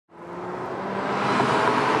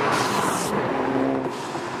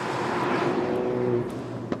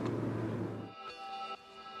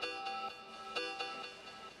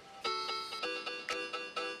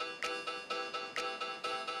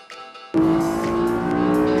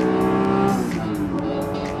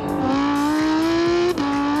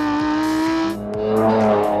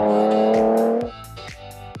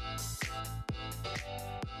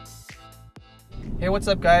what's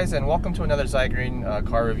up guys, and welcome to another Zygreen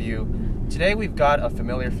car review. Today we've got a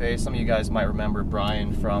familiar face. Some of you guys might remember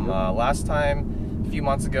Brian from last time. A few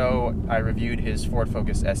months ago I reviewed his Ford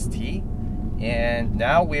Focus ST, and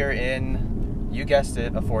now we're in, you guessed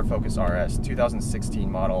it, a Ford Focus RS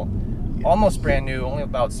 2016 model. Yes. Almost brand new, only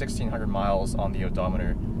about 1,600 miles on the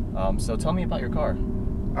odometer. So tell me about your car.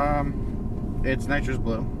 It's nitrous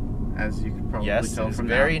blue, as you can probably tell from now. Yes, it's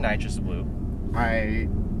very nitrous blue. I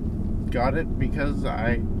got it because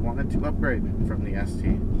I wanted to upgrade from the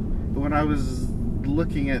ST. But when I was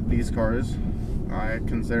looking at these cars, I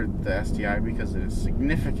considered the STI because it is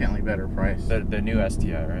significantly better priced. The new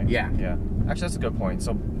STI, right? Yeah. Yeah. Actually, that's a good point.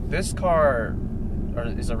 So this car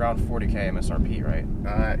is around 40K MSRP, right?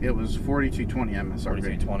 It was 4220 MSRP.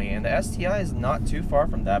 4220, and the STI is not too far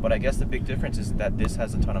from that, but I guess the big difference is that this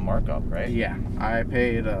has a ton of markup, right? Yeah. I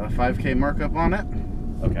paid a 5K markup on it.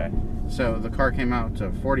 Okay. So the car came out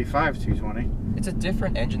to 45,220. It's a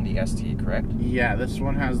different engine, the ST, correct? Yeah, this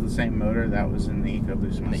one has the same motor that was in the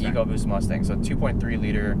EcoBoost Mustang. The EcoBoost Mustang, so 2.3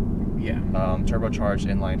 liter, yeah, turbocharged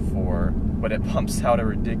inline 4, but it pumps out a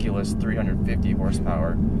ridiculous 350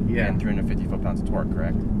 horsepower, yeah, and 350 foot-pounds of torque,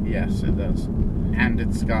 correct? Yes, it does. And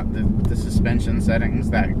it's got the suspension settings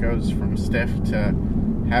that goes from stiff to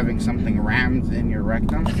having something rammed in your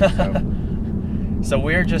rectum. So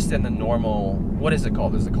we're just in the normal, what is it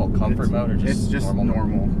called? Is it called comfort mode or just It's just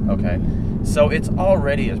normal? Okay. So it's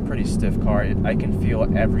already a pretty stiff car. I can feel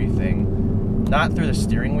everything, not through the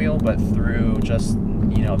steering wheel, but through just,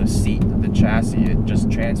 you know, the seat, the chassis. It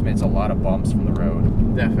just transmits a lot of bumps from the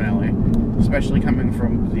road. Definitely. Especially coming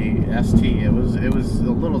from the ST. It was a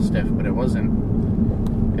little stiff, but it wasn't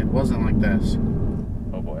like this.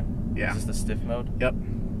 Oh boy. Yeah. Is this the stiff mode? Yep.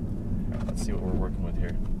 Right, let's see what we're working with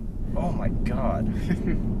here. Oh my god.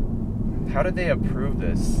 How did they approve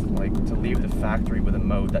this, like, to leave the factory with a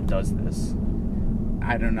mode that does this?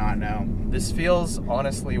 I do not know. This feels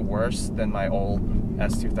honestly worse than my old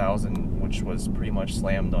S2000, which was pretty much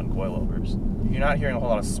slammed on coilovers. You're not hearing a whole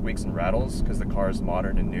lot of squeaks and rattles because the car is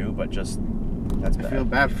modern and new, but just, that's bad. I feel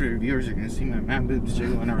bad for your viewers. You're going to see my man boobs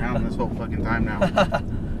jiggling around this whole fucking time now.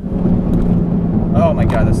 Oh my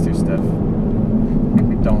god, that's too stiff.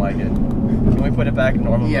 Don't like it. Can we put it back in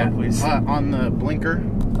normal mode, please? On the blinker,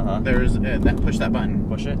 there's push that button.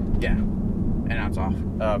 Push it? Yeah. And now it's off.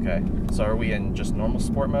 Oh, okay. So are we in just normal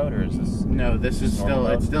sport mode, or is this? No, this is still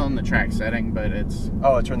mode? It's still in the track setting, but it's.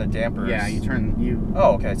 Oh, it turned the dampers. Yeah, you.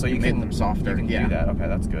 Oh, okay. So you make can them softer. You can do that. Okay,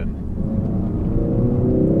 that's good.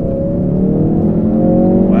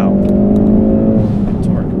 Wow. Good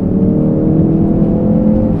torque.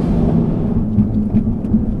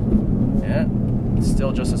 Yeah. It's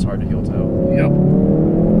still just as hard to heel toe. Yep.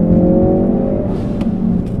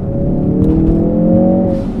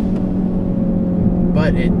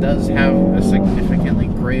 But it does have a significantly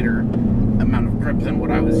greater amount of grip than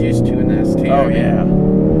what I was used to in the ST. Oh yeah.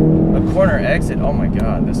 A corner exit, oh my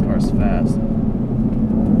god, this car's fast.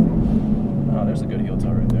 Oh, there's a good heel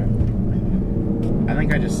toe right there. I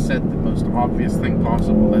think I just said the most obvious thing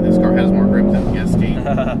possible, that this car has more grip than the ST.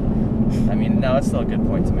 I mean, no, it's still a good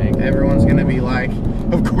point to make. Everyone's gonna be like,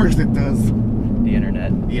 of course it does. The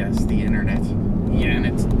internet. Yes, the internet. Yeah, and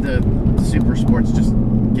it's the super sports just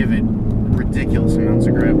give it ridiculous amounts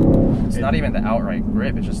of grip. It's not even the outright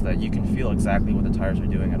grip, it's just that you can feel exactly what the tires are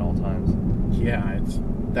doing at all times. Yeah,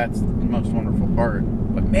 that's the most wonderful part.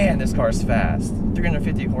 But man, this car is fast.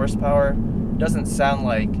 350 horsepower doesn't sound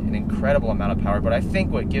like an incredible amount of power, but I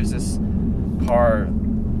think what gives this car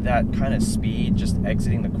that kind of speed, just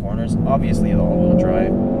exiting the corners, obviously the all-wheel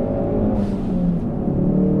drive.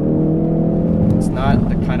 It's not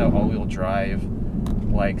the kind of all-wheel drive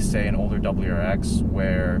like, say, an older WRX,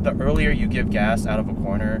 where the earlier you give gas out of a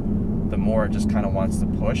corner, the more it just kind of wants to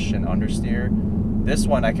push and understeer. This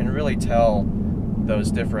one, I can really tell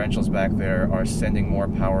those differentials back there are sending more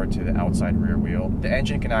power to the outside rear wheel. The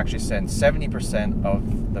engine can actually send 70%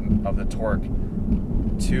 of the torque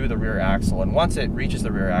to the rear axle, and once it reaches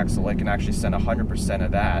the rear axle, it can actually send 100%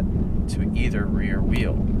 of that to either rear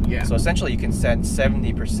wheel. Yeah. So essentially, you can send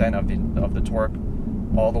 70% of the torque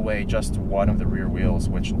all the way just to one of the rear wheels,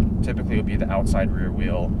 which typically would be the outside rear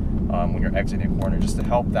wheel when you're exiting a corner, just to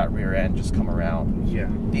help that rear end just come around. Yeah.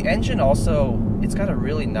 The engine also, it's got a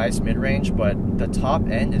really nice mid-range, but the top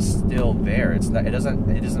end is still there. It's not. It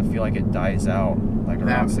doesn't feel like it dies out like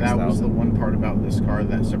around 6,000. That was the one part about this car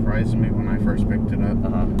that surprised me when I first picked it up,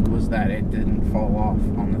 was that it didn't fall off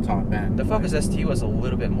on the top end. The Focus ST was a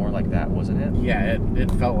little bit more like that, wasn't it? Yeah,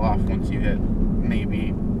 it fell off once you hit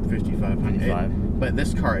maybe 5,500. But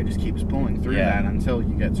this car, it just keeps pulling through that until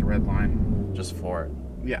you get to red line. Just floor it.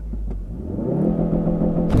 Yeah.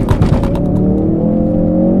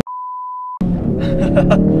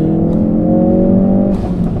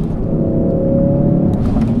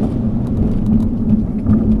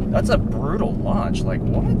 That's a brutal launch. Like,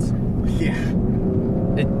 what? Yeah.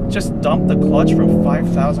 It just dumped the clutch from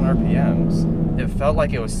 5,000 RPMs. It felt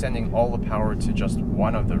like it was sending all the power to just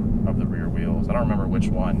one of the rear wheels. I don't remember which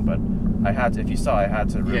one, but I had to, if you saw, I had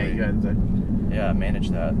to really... Yeah, you had to... Yeah, manage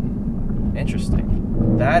that.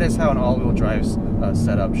 Interesting. That is how an all-wheel drive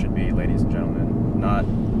setup should be, ladies and gentlemen. Not...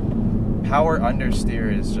 Power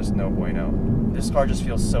understeer is just no bueno. This car just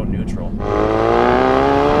feels so neutral.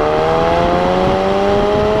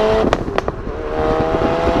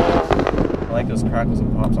 I like those crackles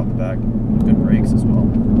and pops off the back. Good brakes as well.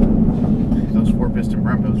 Those 4-piston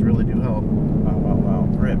Brembos really do help. Wow, wow, wow.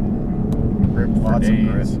 Grip. Grip for Lots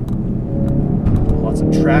days. of grip. Lots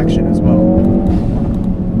of traction as well.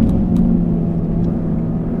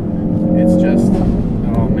 It's just,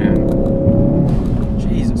 oh man.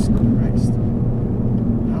 Jesus Christ.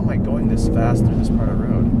 How am I going this fast through this part of the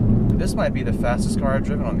road? This might be the fastest car I've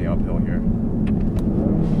driven on the uphill here.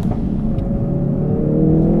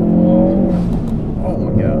 Oh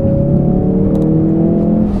my god.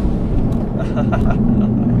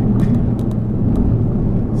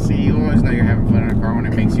 See, you always know you're having fun in a car when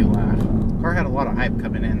it makes you laugh. The car had a lot of hype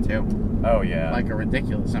coming in too. Oh yeah. Like a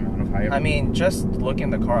ridiculous amount of hype. I mean, just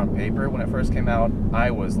looking at the car on paper when it first came out,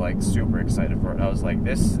 I was like super excited for it. I was like,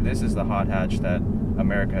 this is the hot hatch that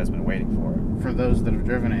America has been waiting for. For those that have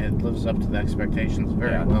driven it, it lives up to the expectations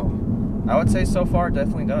very Yeah. well. I would say so far it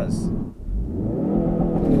definitely does.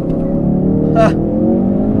 Ah.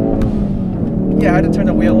 Yeah, I had to turn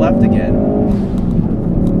the wheel left again.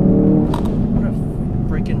 What a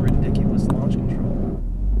freaking ridiculous launch control.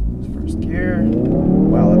 First gear.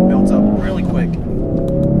 Wow, that builds up really quick.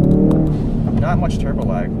 Not much turbo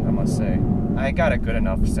lag, I must say. I got a good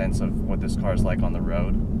enough sense of what this car is like on the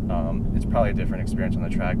road. It's probably a different experience on the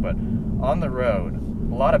track, but on the road,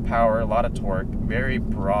 a lot of power, a lot of torque, very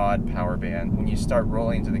broad power band. When you start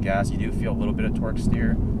rolling into the gas, you do feel a little bit of torque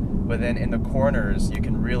steer, but then in the corners, you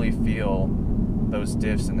can really feel those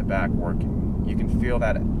diffs in the back working. You can feel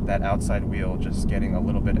that outside wheel just getting a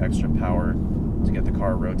little bit extra power to get the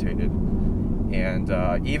car rotated. And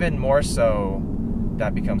even more so,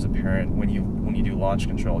 that becomes apparent when you do launch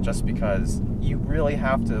control, just because you really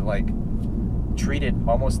have to like treat it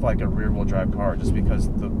almost like a rear-wheel drive car, just because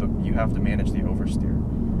you have to manage the oversteer.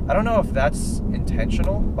 I don't know if that's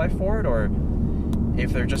intentional by Ford or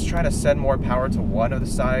if they're just trying to send more power to one of the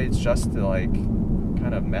sides just to like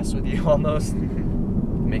kind of mess with you almost,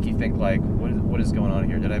 make you think like, what is going on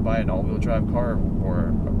here? Did I buy an all-wheel drive car or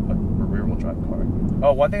a rear-wheel drive car?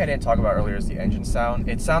 Oh, one thing I didn't talk about earlier is the engine sound.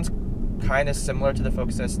 It sounds kind of similar to the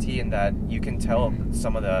Focus ST in that you can tell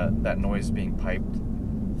some of that noise being piped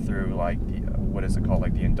through like the what is it called,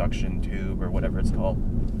 like the induction tube or whatever it's called.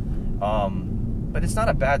 But it's not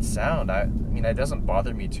a bad sound. I mean, it doesn't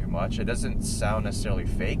bother me too much. It doesn't sound necessarily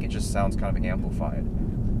fake. It just sounds kind of amplified.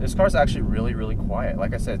 This car's actually really, really quiet.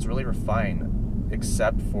 Like I said, it's really refined,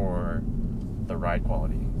 except for the ride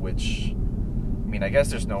quality, which, I mean, I guess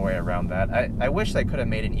there's no way around that. I wish they could have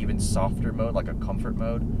made an even softer mode, like a comfort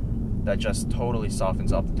mode, that just totally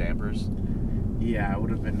softens up the dampers. Yeah, it would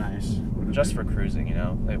have been nice. Just for cruising, you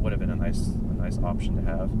know, it would have been a nice option to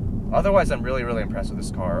have. Otherwise, I'm really, really impressed with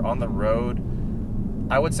this car. On the road,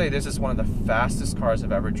 I would say this is one of the fastest cars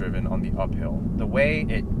I've ever driven on the uphill. The way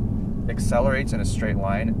it accelerates in a straight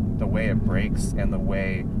line, the way it brakes, and the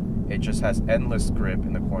way it just has endless grip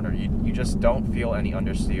in the corner. You just don't feel any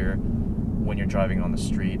understeer when you're driving on the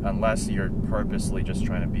street, unless you're purposely just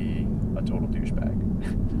trying to be a total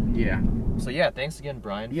douchebag. Yeah. So yeah, thanks again,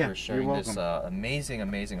 Brian, Yeah, for sharing you're this amazing,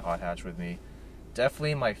 amazing hot hatch with me.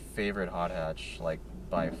 Definitely my favorite hot hatch, like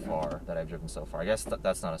by far, that I've driven so far. I guess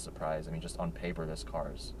that's not a surprise. I mean, just on paper, this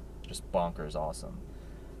car is just bonkers awesome.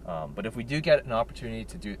 But if we do get an opportunity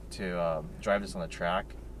to drive this on the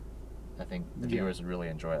track, I think the viewers would really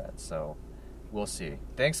enjoy that. So we'll see.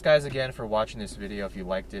 Thanks guys again for watching this video. If you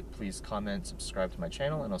liked it, please comment, subscribe to my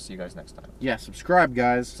channel, and I'll see you guys next time. Yeah, subscribe,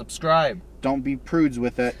 guys. Subscribe. Don't be prudes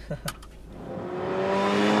with it.